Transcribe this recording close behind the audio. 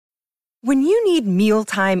When you need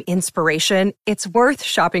mealtime inspiration, it's worth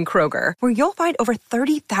shopping Kroger, where you'll find over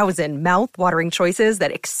 30,000 mouth-watering choices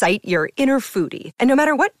that excite your inner foodie. And no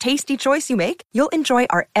matter what tasty choice you make, you'll enjoy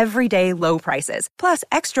our everyday low prices, plus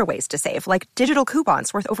extra ways to save, like digital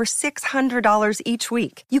coupons worth over $600 each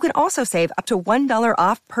week. You can also save up to $1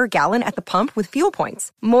 off per gallon at the pump with fuel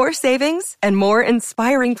points. More savings and more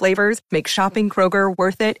inspiring flavors make shopping Kroger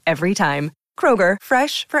worth it every time. Kroger,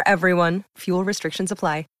 fresh for everyone. Fuel restrictions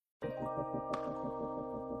apply.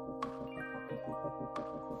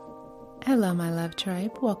 Hello, my love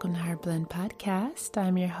tribe. Welcome to Heart Blend Podcast.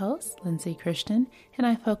 I'm your host, Lindsay Christian, and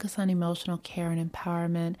I focus on emotional care and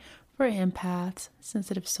empowerment for empaths,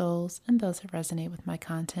 sensitive souls, and those that resonate with my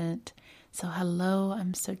content. So hello,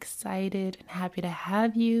 I'm so excited and happy to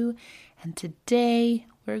have you. And today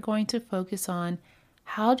we're going to focus on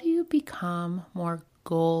how do you become more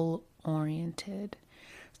goal-oriented.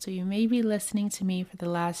 So you may be listening to me for the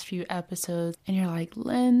last few episodes and you're like,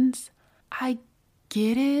 Linz, I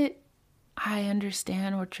get it. I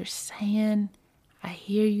understand what you're saying. I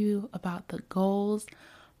hear you about the goals,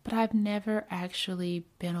 but I've never actually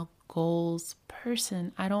been a goals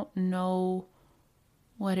person. I don't know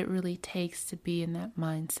what it really takes to be in that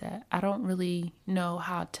mindset. I don't really know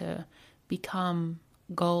how to become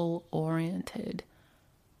goal-oriented.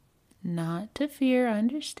 Not to fear, I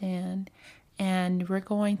understand. And we're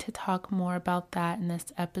going to talk more about that in this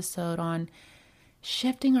episode on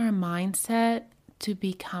shifting our mindset to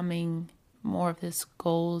becoming more of this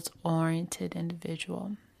goals-oriented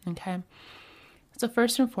individual, okay? So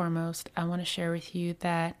first and foremost, I want to share with you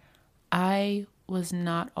that I was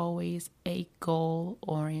not always a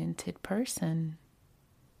goal-oriented person.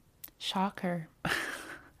 Shocker.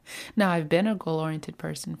 Now, I've been a goal-oriented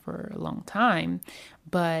person for a long time,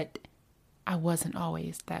 but I wasn't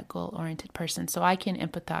always that goal-oriented person. So I can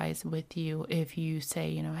empathize with you if you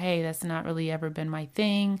say, hey, that's not really ever been my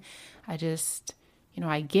thing. I just...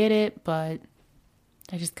 I get it, but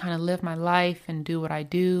I just kind of live my life and do what I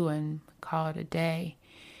do and call it a day.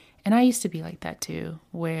 And I used to be like that too,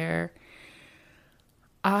 where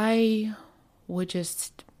I would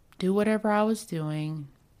just do whatever I was doing.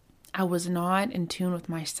 I was not in tune with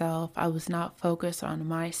myself. I was not focused on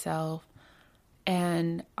myself.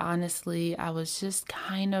 And honestly, I was just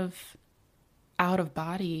kind of out of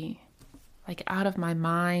body. Like out of my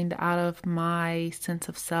mind, out of my sense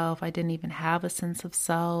of self. I didn't even have a sense of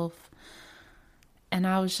self. And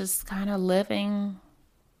I was just kind of living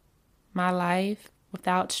my life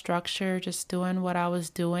without structure, just doing what I was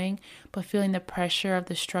doing, but feeling the pressure of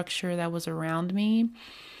the structure that was around me,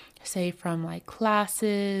 say from like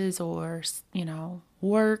classes or,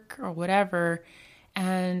 work or whatever.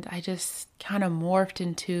 And I just kind of morphed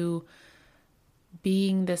into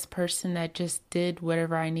being this person that just did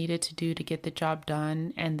whatever I needed to do to get the job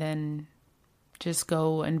done and then just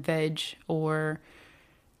go and veg or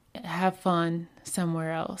have fun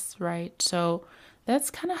somewhere else, right? So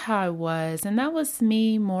that's kind of how I was. And that was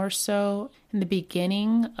me more so in the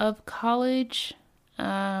beginning of college.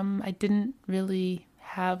 I didn't really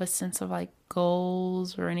have a sense of like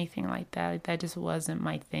goals or anything like that. That just wasn't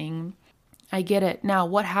my thing. I get it. Now,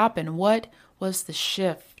 what happened? What was the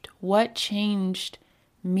shift? What changed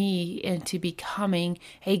me into becoming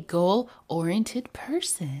a goal-oriented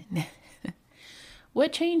person?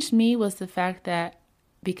 What changed me was the fact that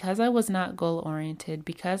because I was not goal-oriented,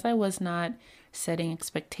 because I was not setting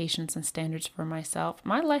expectations and standards for myself,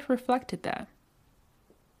 my life reflected that.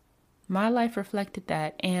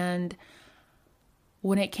 And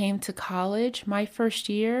when it came to college, my first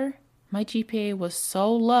year, my GPA was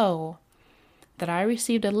so low that I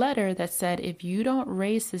received a letter that said, if you don't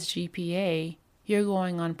raise this GPA, you're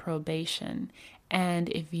going on probation. And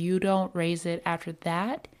if you don't raise it after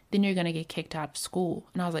that, then you're going to get kicked out of school.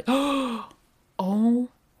 And I was like, oh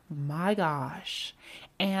my gosh.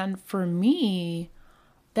 And for me,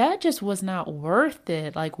 that just was not worth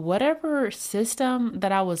it. Like whatever system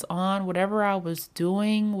that I was on, whatever I was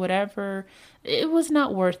doing, it was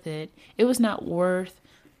not worth it. It was not worth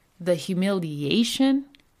the humiliation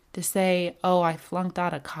to say, oh, I flunked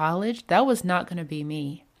out of college. That was not going to be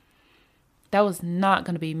me.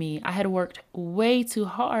 I had worked way too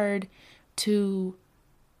hard to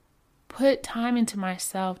put time into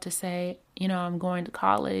myself to say, I'm going to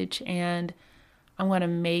college and I'm going to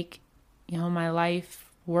make, my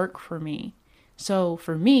life work for me. So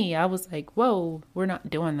for me, I was like, whoa, we're not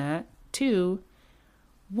doing that. 2,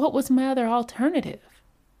 what was my other alternative?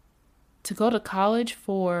 To go to college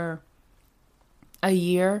for a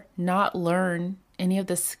year, not learn any of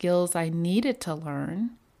the skills I needed to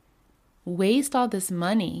learn, waste all this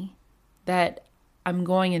money that I'm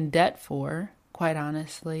going in debt for, quite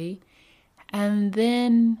honestly, And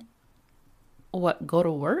then go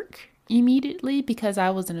to work immediately? Because I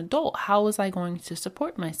was an adult. How was I going to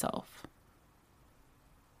support myself?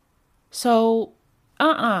 So,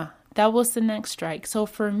 that was the next strike. So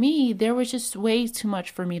for me, there was just way too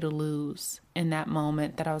much for me to lose in that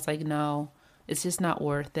moment that I was like, no, it's just not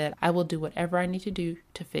worth it. I will do whatever I need to do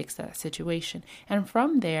to fix that situation. And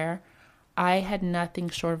from there, I had nothing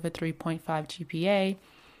short of a 3.5 GPA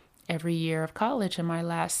every year of college, and my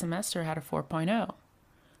last semester had a 4.0.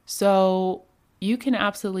 So you can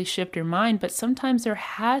absolutely shift your mind, but sometimes there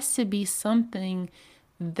has to be something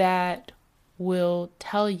that will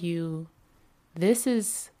tell you this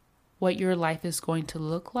is what your life is going to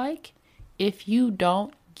look like if you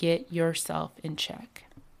don't get yourself in check.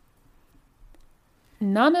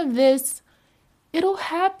 None of this, it'll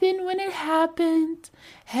happen when it happens.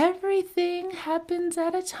 Everything happens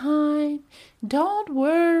at a time. Don't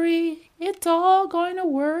worry. It's all going to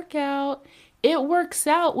work out. It works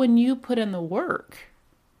out when you put in the work,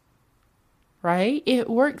 right? It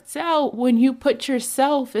works out when you put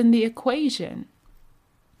yourself in the equation.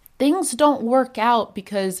 Things don't work out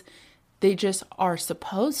because they just are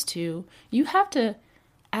supposed to. You have to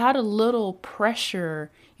add a little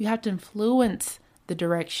pressure. You have to influence the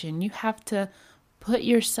direction. You have to put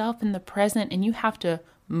yourself in the present and you have to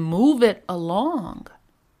move it along.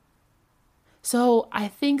 So I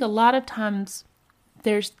think a lot of times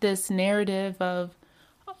there's this narrative of,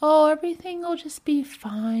 oh, everything will just be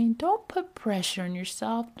fine. Don't put pressure on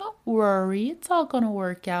yourself. Don't worry. It's all going to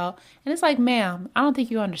work out. And it's like, ma'am, I don't think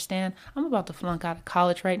you understand. I'm about to flunk out of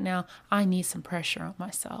college right now. I need some pressure on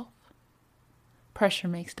myself. Pressure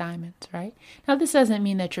makes diamonds, right? Now, this doesn't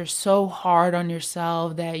mean that you're so hard on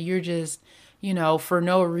yourself that you're just, for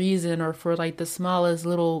no reason or for like the smallest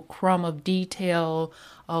little crumb of detail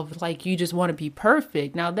of like you just want to be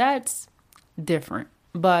perfect. Now, that's different.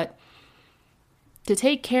 But to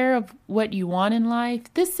take care of what you want in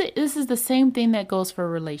life, this is the same thing that goes for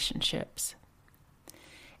relationships.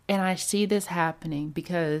 And I see this happening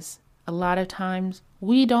because a lot of times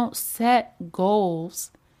we don't set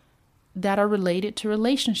goals that are related to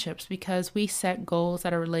relationships because we set goals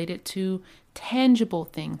that are related to tangible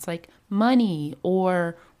things like money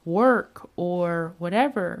or work or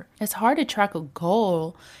whatever. It's hard to track a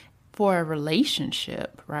goal for a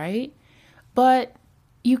relationship, right? But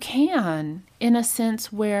you can, in a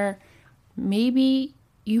sense where maybe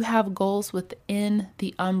you have goals within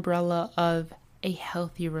the umbrella of a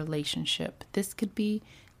healthy relationship. This could be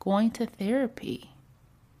going to therapy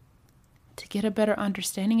to get a better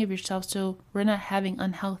understanding of yourself so we're not having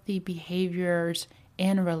unhealthy behaviors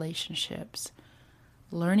in relationships.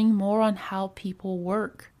 Learning more on how people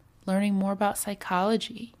work, learning more about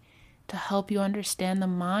psychology to help you understand the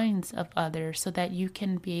minds of others so that you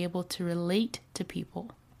can be able to relate to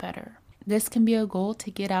people better. This can be a goal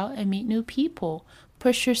to get out and meet new people.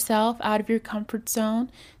 Push yourself out of your comfort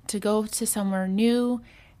zone to go to somewhere new.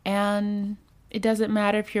 And it doesn't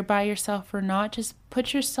matter if you're by yourself or not. Just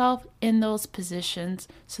put yourself in those positions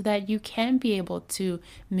so that you can be able to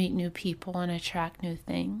meet new people and attract new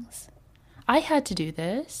things. I had to do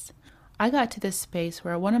this. I got to this space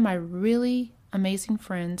where one of my really amazing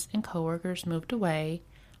friends and coworkers moved away.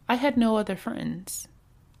 I had no other friends.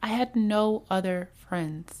 I had no other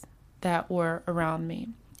friends that were around me.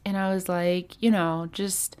 And I was like,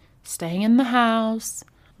 just staying in the house,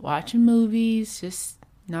 watching movies, just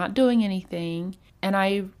not doing anything. And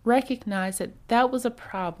I recognized that that was a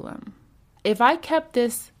problem. If I kept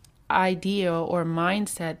this idea or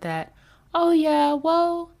mindset that, oh yeah,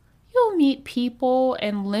 well, you'll meet people,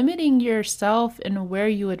 and limiting yourself and where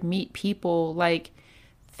you would meet people, like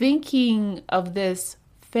thinking of this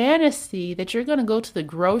fantasy that you're going to go to the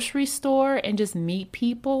grocery store and just meet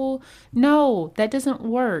people. No, that doesn't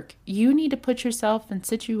work. You need to put yourself in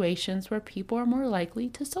situations where people are more likely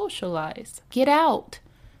to socialize. Get out,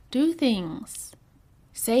 do things,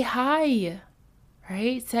 say hi,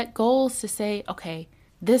 right? Set goals to say, okay,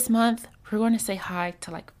 this month we're going to say hi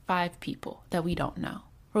to like 5 people that we don't know.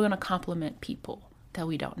 We're going to compliment people that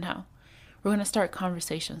we don't know. We're going to start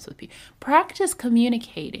conversations with people. Practice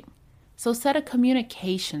communicating. So set a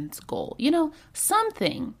communications goal,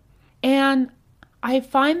 something. And I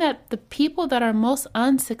find that the people that are most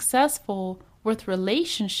unsuccessful with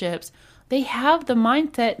relationships, they have the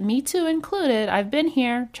mindset, me too included. I've been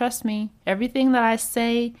here, trust me. Everything that I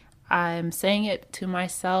say, I'm saying it to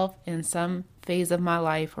myself in some phase of my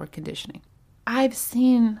life or conditioning. I've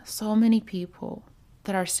seen so many people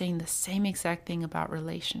that are saying the same exact thing about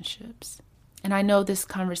relationships. And I know this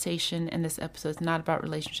conversation and this episode is not about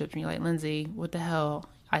relationships. And you're like, Lindsay, what the hell?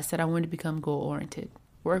 I said I wanted to become goal-oriented.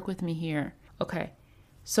 Work with me here. Okay.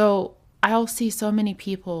 So I'll see so many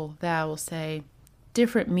people that will say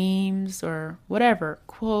different memes or whatever,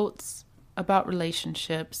 quotes about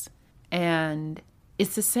relationships. And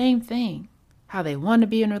it's the same thing. How they want to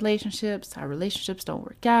be in relationships, how relationships don't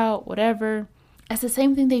work out, whatever. It's the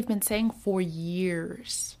same thing they've been saying for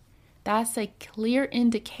years. That's a clear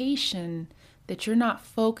indication that you're not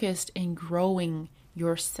focused in growing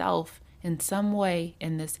yourself in some way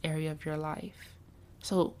in this area of your life.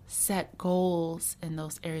 So set goals in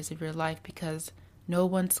those areas of your life, because no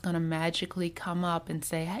one's going to magically come up and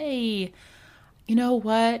say, hey, you know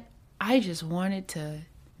what? I just wanted to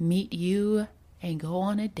meet you and go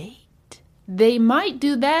on a date. They might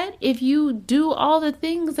do that if you do all the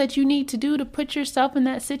things that you need to do to put yourself in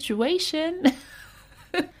that situation.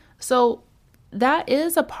 So that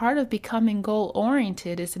is a part of becoming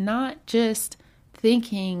goal-oriented. It's not just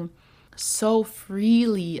thinking so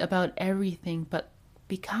freely about everything, but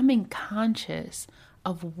becoming conscious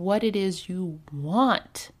of what it is you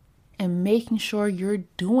want and making sure you're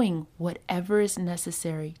doing whatever is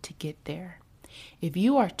necessary to get there. If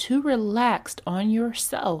you are too relaxed on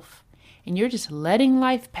yourself and you're just letting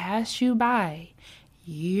life pass you by,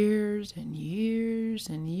 years and years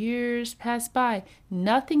and years pass by,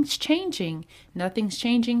 nothing's changing. Nothing's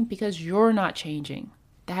changing because you're not changing.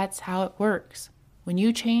 That's how it works. When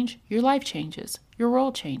you change, your life changes, your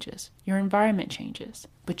world changes, your environment changes,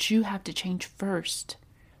 but you have to change first.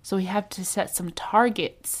 So we have to set some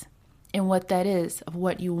targets in what that is of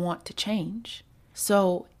what you want to change.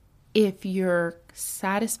 So if you're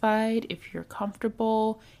satisfied, if you're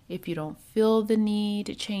comfortable, if you don't feel the need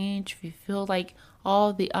to change, if you feel like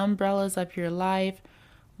all the umbrellas of your life,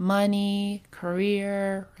 money,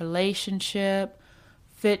 career, relationship,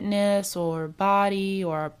 fitness or body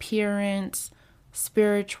or appearance,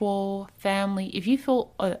 spiritual, family, if you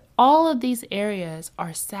feel all of these areas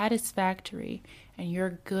are satisfactory and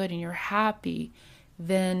you're good and you're happy,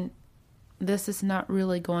 then this is not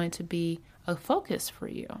really going to be a focus for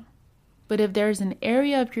you. But if there's an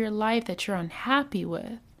area of your life that you're unhappy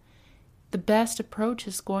with, the best approach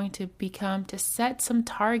is going to become to set some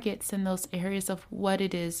targets in those areas of what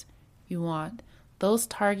it is you want. Those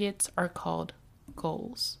targets are called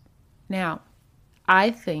goals. Now,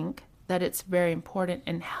 I think that it's very important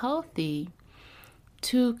and healthy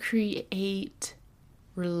to create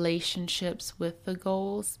relationships with the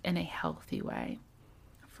goals in a healthy way.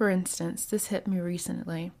 For instance, this hit me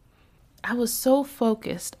recently. I was so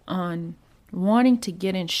focused on wanting to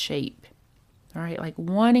get in shape, all right, like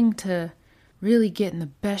wanting to really get in the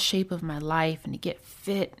best shape of my life and to get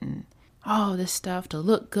fit and all this stuff, to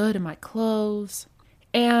look good in my clothes.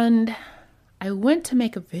 And I went to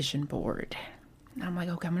make a vision board. I'm like,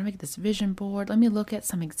 okay, I'm going to make this vision board. Let me look at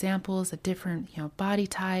some examples of different, body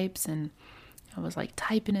types. And I was like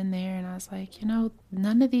typing in there and I was like,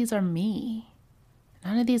 none of these are me.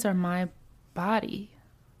 None of these are my body.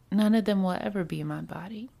 None of them will ever be my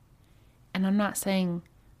body. And I'm not saying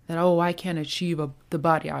that, I can't achieve the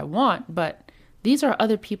body I want, but these are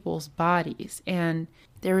other people's bodies and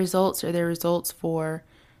their results are their results for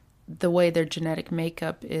the way their genetic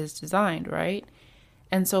makeup is designed, right?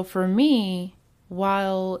 And so for me,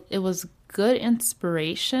 while it was good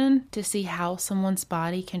inspiration to see how someone's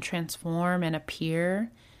body can transform and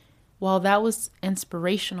appear, while that was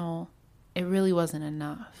inspirational, it really wasn't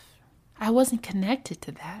enough. I wasn't connected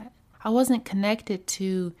to that. I wasn't connected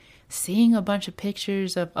to seeing a bunch of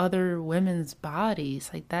pictures of other women's bodies.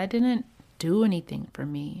 Like that didn't do anything for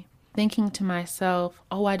me. Thinking to myself,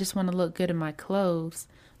 I just want to look good in my clothes.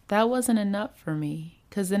 That wasn't enough for me,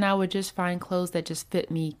 because then I would just find clothes that just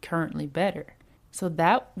fit me currently better. So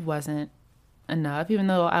that wasn't enough. Even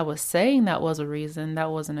though I was saying that was a reason,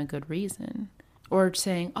 that wasn't a good reason. Or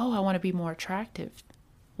saying, I want to be more attractive.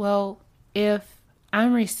 Well, if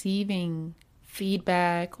I'm receiving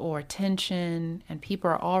feedback or attention and people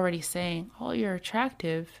are already saying, you're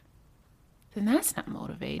attractive, then that's not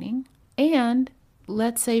motivating. And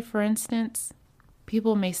let's say, for instance,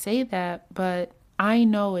 people may say that, but I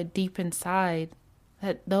know it deep inside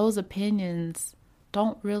that those opinions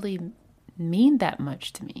don't really mean that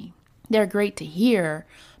much to me. They're great to hear,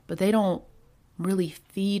 but they don't really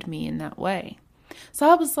feed me in that way. So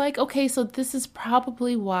I was like, okay, so this is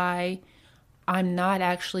probably why I'm not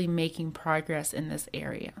actually making progress in this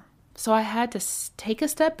area. So I had to take a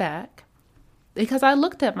step back because I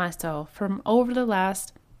looked at myself from over the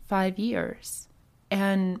last 5 years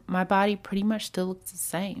and my body pretty much still looks the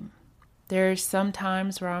same. There's some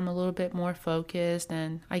times where I'm a little bit more focused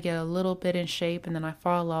and I get a little bit in shape and then I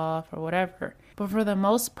fall off or whatever. But for the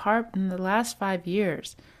most part, in the last 5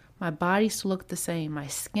 years, my body still looked the same. My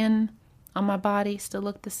skin on my body still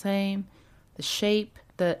looked the same. The shape,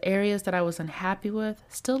 the areas that I was unhappy with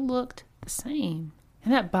still looked the same.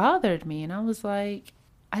 And that bothered me. And I was like,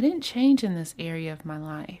 I didn't change in this area of my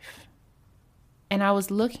life. And I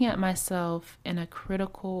was looking at myself in a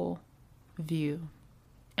critical view.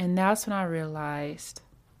 And that's when I realized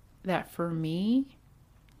that for me,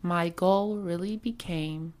 my goal really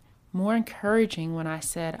became more encouraging when I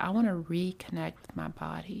said, I want to reconnect with my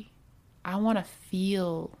body. I want to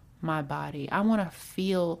feel my body. I want to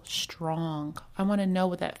feel strong. I want to know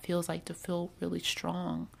what that feels like to feel really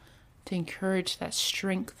strong, to encourage that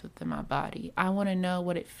strength within my body. I want to know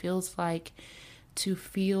what it feels like to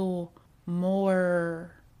feel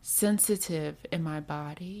more sensitive in my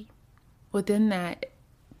body. Within that,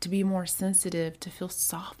 to be more sensitive, to feel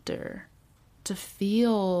softer, to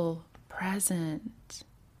feel present,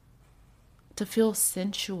 to feel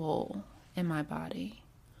sensual in my body.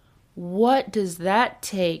 What does that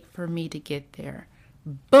take for me to get there?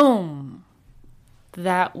 Boom!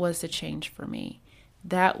 That was the change for me.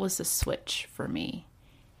 That was the switch for me.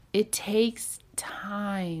 It takes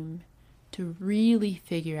time to really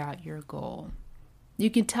figure out your goal. You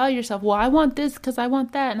can tell yourself, well, I want this because I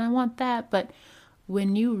want that and I want that. But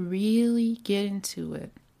when you really get into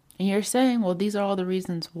it and you're saying, well, these are all the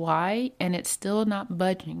reasons why, and it's still not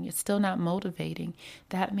budging, it's still not motivating,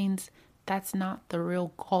 that means that's not the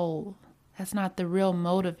real goal. That's not the real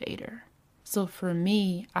motivator. So for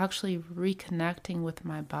me, actually reconnecting with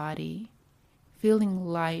my body, feeling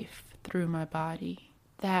life through my body,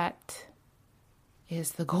 that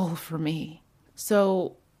is the goal for me.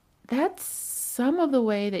 So that's some of the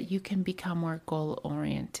way that you can become more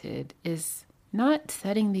goal-oriented, is not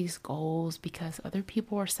setting these goals because other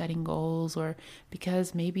people are setting goals, or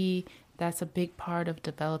because maybe that's a big part of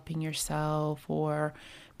developing yourself, or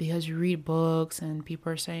because you read books and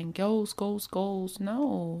people are saying goals, goals, goals.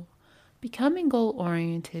 No. Becoming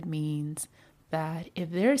goal-oriented means that if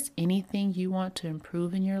there's anything you want to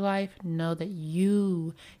improve in your life, know that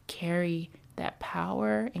you carry that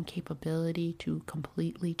power and capability to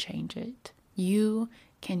completely change it. You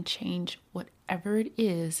can change whatever it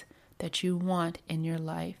is that you want in your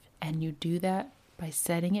life, and you do that by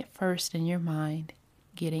setting it first in your mind,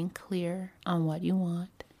 getting clear on what you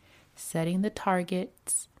want, setting the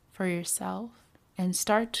targets for yourself, and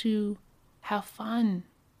start to have fun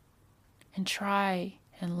and try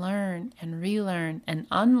and learn and relearn and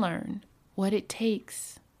unlearn what it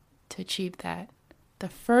takes to achieve that. The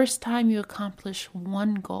first time you accomplish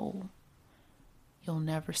one goal, you'll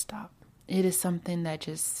never stop. It is something that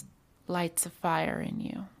just lights a fire in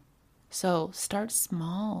you. So start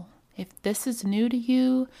small. If this is new to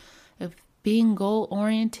you, if being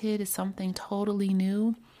goal-oriented is something totally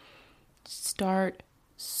new, start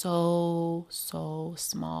so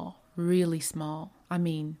small, really small. I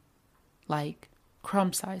mean, like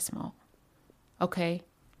crumb size small. Okay,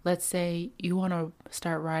 let's say you want to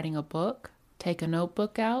start writing a book. Take a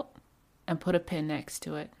notebook out and put a pen next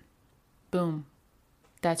to it. Boom.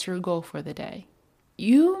 That's your goal for the day.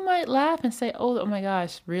 You might laugh and say, oh my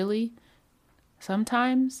gosh, really?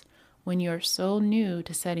 Sometimes when you're so new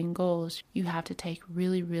to setting goals, you have to take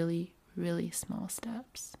really small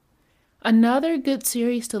steps. Another good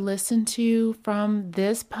series to listen to from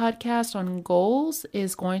this podcast on goals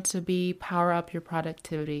is going to be Power Up Your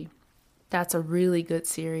Productivity. That's a really good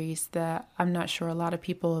series that I'm not sure a lot of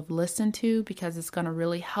people have listened to, because it's going to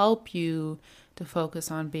really help you to focus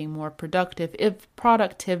on being more productive if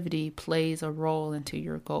productivity plays a role into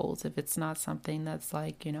your goals. If it's not something that's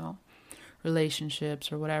like,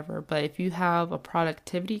 relationships or whatever. But if you have a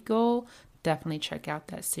productivity goal, definitely check out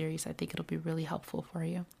that series. I think it'll be really helpful for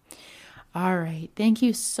you. All right. Thank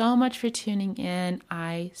you so much for tuning in.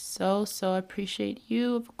 I so appreciate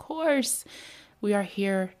you. Of course, we are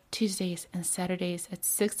here Tuesdays and Saturdays at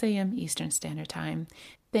 6 a.m. Eastern Standard Time.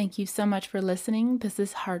 Thank you so much for listening. This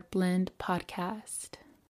is Heart Blend Podcast.